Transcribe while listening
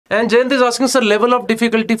And Jayant is asking, sir, level of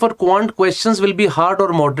difficulty for quant questions will be hard or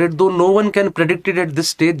moderate, though no one can predict it at this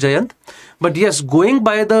stage, Jayant. But yes, going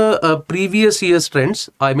by the previous year's trends,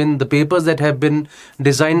 I mean the papers that have been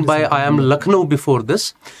designed by IIM Lucknow before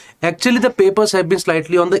this, actually the papers have been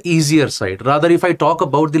slightly on the easier side. Rather, if I talk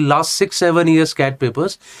about the last 6-7 years CAT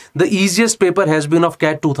papers, the easiest paper has been of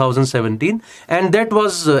CAT 2017, and that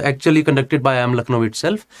was actually conducted by IIM Lucknow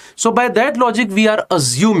itself. So by that logic, we are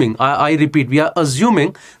assuming, I repeat, we are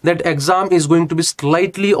assuming that exam is going to be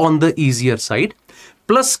slightly on the easier side.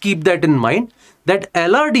 Plus, keep that in mind that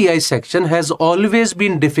LRDI section has always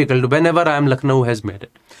been difficult whenever IIM Lucknow has made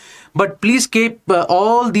it. But please keep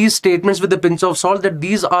all these statements with a pinch of salt, that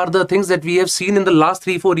these are the things that we have seen in the last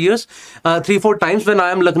 3-4 years, 3-4 times when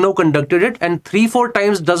IIM Lucknow conducted it, and 3-4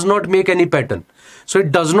 times does not make any pattern. So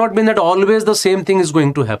it does not mean that always the same thing is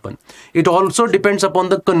going to happen. It also depends upon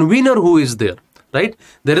the convener who is there. Right?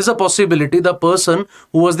 There is a possibility the person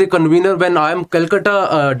who was the convener when IIM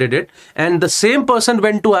Calcutta did it, and the same person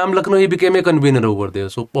went to IIM Lucknow, he became a convener over there.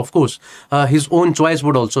 So, of course, his own choice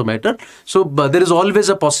would also matter. So, there is always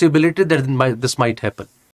a possibility that this might happen.